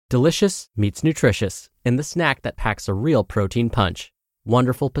Delicious meets nutritious in the snack that packs a real protein punch.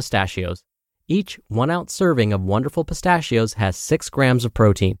 Wonderful Pistachios. Each 1-ounce serving of Wonderful Pistachios has 6 grams of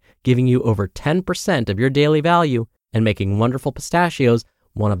protein, giving you over 10% of your daily value and making Wonderful Pistachios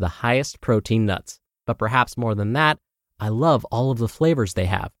one of the highest protein nuts. But perhaps more than that, I love all of the flavors they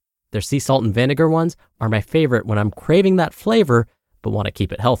have. Their sea salt and vinegar ones are my favorite when I'm craving that flavor but want to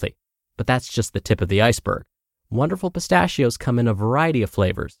keep it healthy. But that's just the tip of the iceberg. Wonderful Pistachios come in a variety of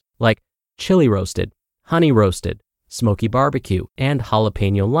flavors, like chili roasted, honey roasted, smoky barbecue, and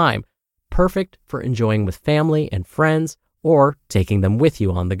jalapeno lime, perfect for enjoying with family and friends or taking them with you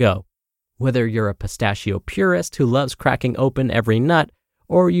on the go. Whether you're a pistachio purist who loves cracking open every nut,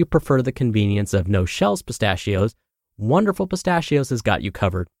 or you prefer the convenience of no-shells pistachios, Wonderful Pistachios has got you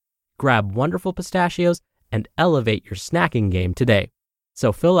covered. Grab Wonderful Pistachios and elevate your snacking game today.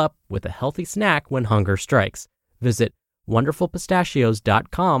 So fill up with a healthy snack when hunger strikes. Visit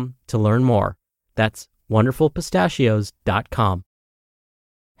wonderfulpistachios.com to learn more. That's wonderfulpistachios.com.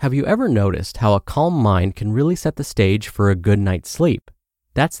 Have you ever noticed how a calm mind can really set the stage for a good night's sleep?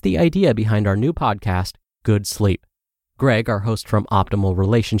 That's the idea behind our new podcast, Good Sleep. Greg, our host from Optimal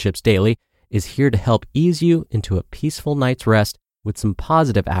Relationships Daily, is here to help ease you into a peaceful night's rest with some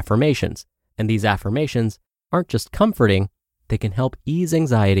positive affirmations. And these affirmations aren't just comforting, they can help ease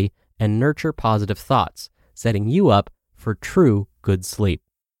anxiety and nurture positive thoughts, setting you up for true good sleep.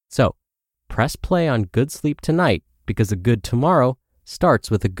 So, press play on Good Sleep tonight because a good tomorrow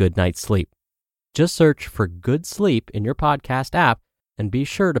starts with a good night's sleep. Just search for Good Sleep in your podcast app and be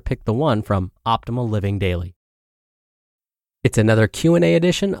sure to pick the one from Optimal Living Daily. It's another Q&A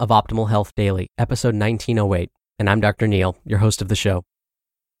edition of Optimal Health Daily, episode 1908, and I'm Dr. Neil, your host of the show.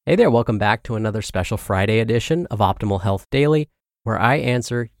 Hey there, welcome back to another special Friday edition of Optimal Health Daily, where I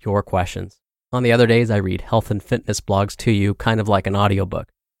answer your questions. On the other days, I read health and fitness blogs to you, kind of like an audiobook.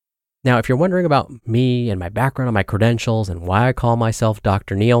 Now, if you're wondering about me and my background and my credentials and why I call myself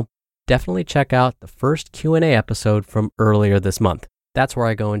Dr. Neil, definitely check out the first Q&A episode from earlier this month. That's where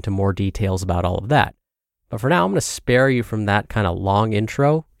I go into more details about all of that. But for now, I'm going to spare you from that kind of long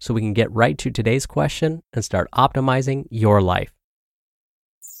intro so we can get right to today's question and start optimizing your life.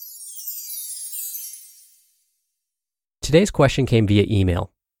 Today's question came via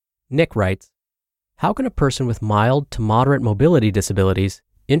email. Nick writes, how can a person with mild to moderate mobility disabilities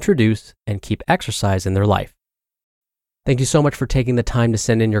introduce and keep exercise in their life? Thank you so much for taking the time to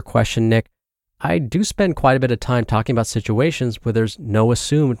send in your question, Nick. I do spend quite a bit of time talking about situations where there's no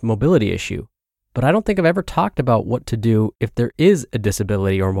assumed mobility issue, but I don't think I've ever talked about what to do if there is a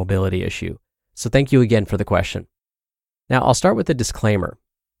disability or mobility issue. So thank you again for the question. Now, I'll start with a disclaimer.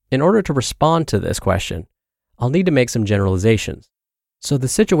 In order to respond to this question, I'll need to make some generalizations. So the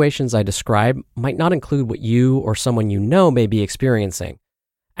situations I describe might not include what you or someone you know may be experiencing.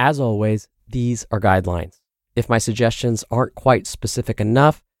 As always, these are guidelines. If my suggestions aren't quite specific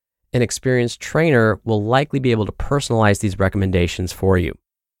enough, an experienced trainer will likely be able to personalize these recommendations for you.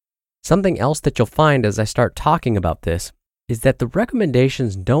 Something else that you'll find as I start talking about this is that the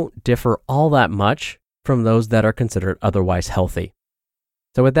recommendations don't differ all that much from those that are considered otherwise healthy.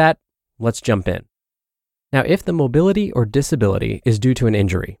 So with that, let's jump in. Now, if the mobility or disability is due to an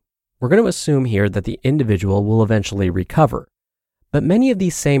injury, we're going to assume here that the individual will eventually recover. But many of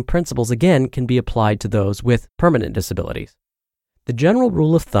these same principles, again, can be applied to those with permanent disabilities. The general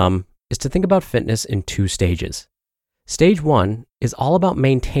rule of thumb is to think about fitness in 2 stages. Stage 1 is all about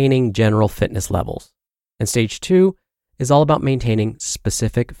maintaining general fitness levels, and stage 2 is all about maintaining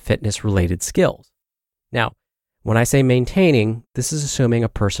specific fitness-related skills. Now, when I say maintaining, this is assuming a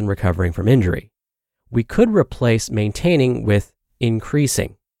person recovering from injury. We could replace maintaining with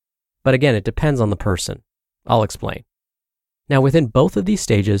increasing, but again, it depends on the person. I'll explain. Now, within both of these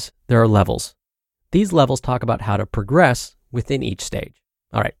stages, there are levels. These levels talk about how to progress within each stage.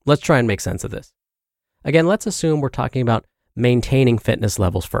 All right, let's try and make sense of this. Again, let's assume we're talking about maintaining fitness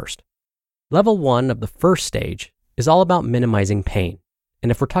levels first. Level 1 of the first stage is all about minimizing pain.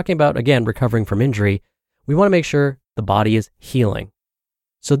 And if we're talking about, again, recovering from injury, we want to make sure the body is healing.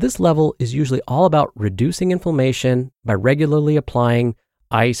 So this level is usually all about reducing inflammation by regularly applying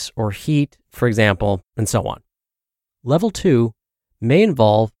ice or heat, for example, and so on. Level 2 may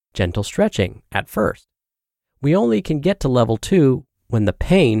involve gentle stretching at first. We only can get to level 2 when the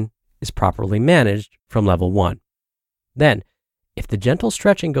pain is properly managed from level 1. Then, if the gentle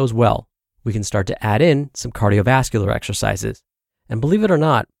stretching goes well, we can start to add in some cardiovascular exercises. And believe it or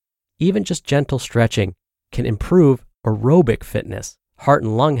not, even just gentle stretching can improve aerobic fitness, heart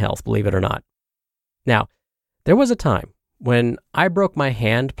and lung health, believe it or not. Now, there was a time when I broke my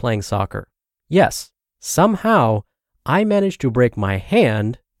hand playing soccer. Yes, somehow I managed to break my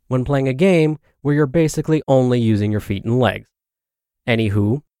hand when playing a game where you're basically only using your feet and legs.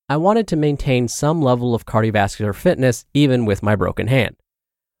 Anywho, I wanted to maintain some level of cardiovascular fitness even with my broken hand.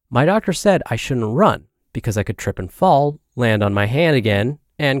 My doctor said I shouldn't run because I could trip and fall, land on my hand again,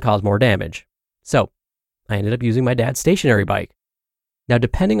 and cause more damage. So, I ended up using my dad's stationary bike. Now,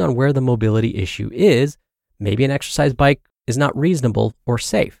 depending on where the mobility issue is, maybe an exercise bike is not reasonable or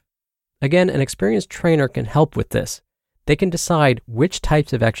safe. Again, an experienced trainer can help with this. They can decide which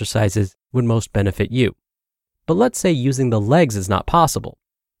types of exercises would most benefit you. But let's say using the legs is not possible.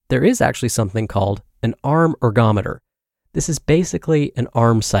 There is actually something called an arm ergometer. This is basically an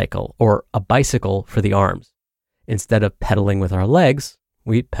arm cycle or a bicycle for the arms. Instead of pedaling with our legs,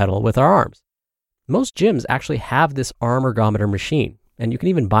 we pedal with our arms. Most gyms actually have this arm ergometer machine, and you can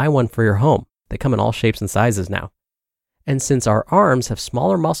even buy one for your home. They come in all shapes and sizes now. And since our arms have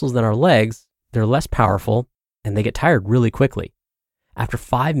smaller muscles than our legs, they're less powerful and they get tired really quickly. After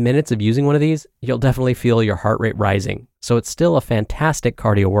 5 minutes of using one of these, you'll definitely feel your heart rate rising, so it's still a fantastic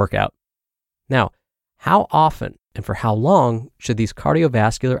cardio workout. Now, how often and for how long should these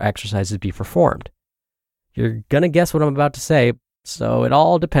cardiovascular exercises be performed? You're going to guess what I'm about to say, so it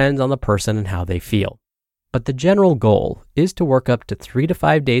all depends on the person and how they feel. But the general goal is to work up to 3 to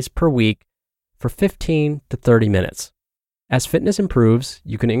 5 days per week for 15 to 30 minutes. As fitness improves,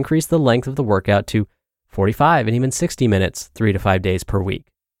 you can increase the length of the workout to 45 and even 60 minutes 3 to 5 days per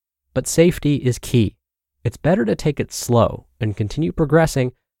week. But safety is key. It's better to take it slow and continue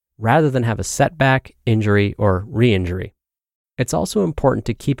progressing rather than have a setback, injury, or re-injury. It's also important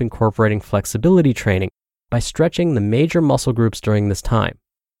to keep incorporating flexibility training by stretching the major muscle groups during this time.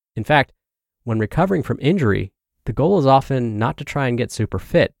 In fact, when recovering from injury, the goal is often not to try and get super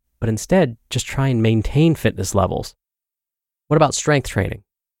fit, but instead just try and maintain fitness levels. What about strength training?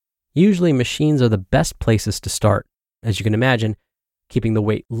 Usually machines are the best places to start. As you can imagine, keeping the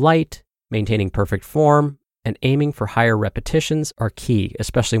weight light, maintaining perfect form, and aiming for higher repetitions are key,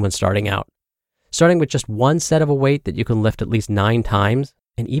 especially when starting out. Starting with just one set of a weight that you can lift at least 9 times,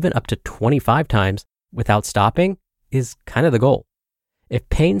 and even up to 25 times without stopping, is kind of the goal. If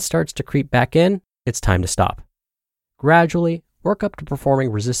pain starts to creep back in, it's time to stop. Gradually, work up to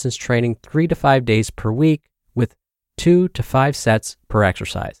performing resistance training 3 to 5 days per week with 2 to 5 sets per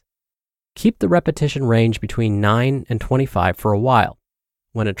exercise. Keep the repetition range between 9 and 25 for a while.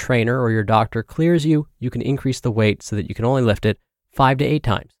 When a trainer or your doctor clears you, you can increase the weight so that you can only lift it 5 to 8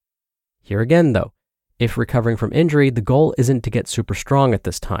 times. Here again though, if recovering from injury, the goal isn't to get super strong at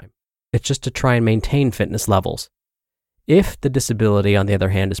this time. It's just to try and maintain fitness levels. If the disability, on the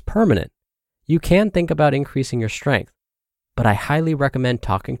other hand, is permanent, you can think about increasing your strength, but I highly recommend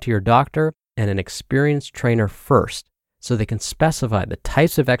talking to your doctor and an experienced trainer first so they can specify the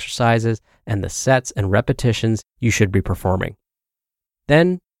types of exercises and the sets and repetitions you should be performing.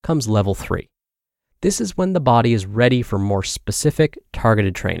 Then comes level 3. This is when the body is ready for more specific,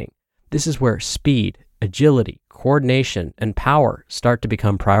 targeted training. This is where speed, agility, coordination, and power start to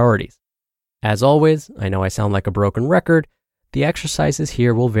become priorities. As always, I know I sound like a broken record. The exercises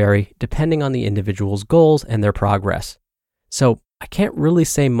here will vary depending on the individual's goals and their progress. So I can't really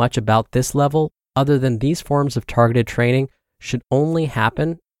say much about this level other than these forms of targeted training should only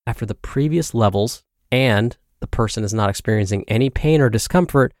happen after the previous levels and the person is not experiencing any pain or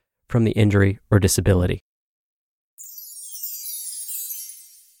discomfort from the injury or disability.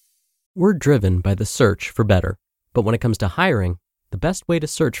 We're driven by the search for better, but when it comes to hiring, the best way to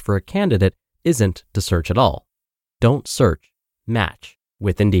search for a candidate isn't to search at all. Don't search, match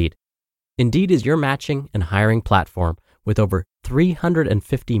with Indeed. Indeed is your matching and hiring platform with over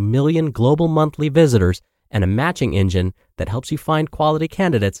 350 million global monthly visitors and a matching engine that helps you find quality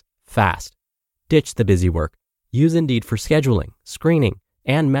candidates fast. Ditch the busy work. Use Indeed for scheduling, screening,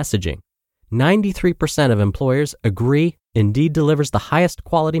 and messaging. 93% of employers agree Indeed delivers the highest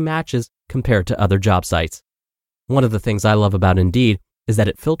quality matches compared to other job sites. One of the things I love about Indeed is that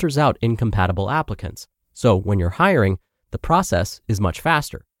it filters out incompatible applicants. So when you're hiring, the process is much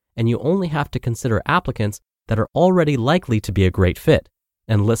faster, and you only have to consider applicants that are already likely to be a great fit.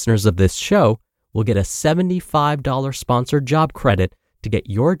 And listeners of this show will get a $75 sponsored job credit to get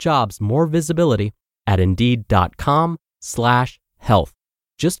your jobs more visibility at Indeed.com/health.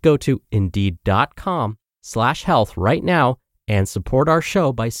 Just go to Indeed.com/health right now and support our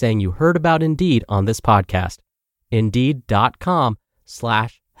show by saying you heard about Indeed on this podcast.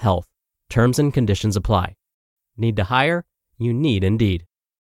 Indeed.com/health. Terms and conditions apply. Need to hire? You need Indeed.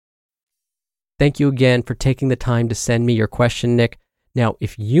 Thank you again for taking the time to send me your question, Nick. Now,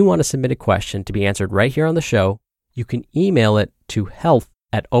 if you want to submit a question to be answered right here on the show, you can email it to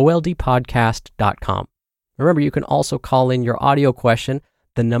health@oldpodcast.com. Remember, you can also call in your audio question.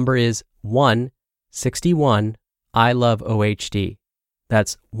 The number is 161-I-LOVE-OHD.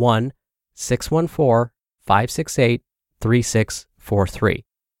 That's 1-614-568-3643.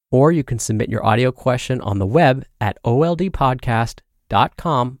 Or you can submit your audio question on the web at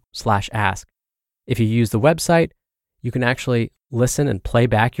oldpodcast.com/ask. If you use the website, you can actually listen and play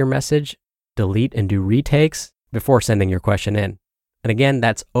back your message, delete and do retakes before sending your question in. And again,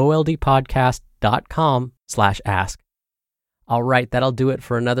 that's oldpodcast.com/ask. All right, that'll do it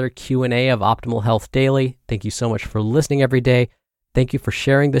for another Q&A of Optimal Health Daily. Thank you so much for listening every day. Thank you for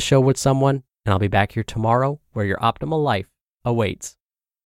sharing the show with someone, and I'll be back here tomorrow where your optimal life awaits.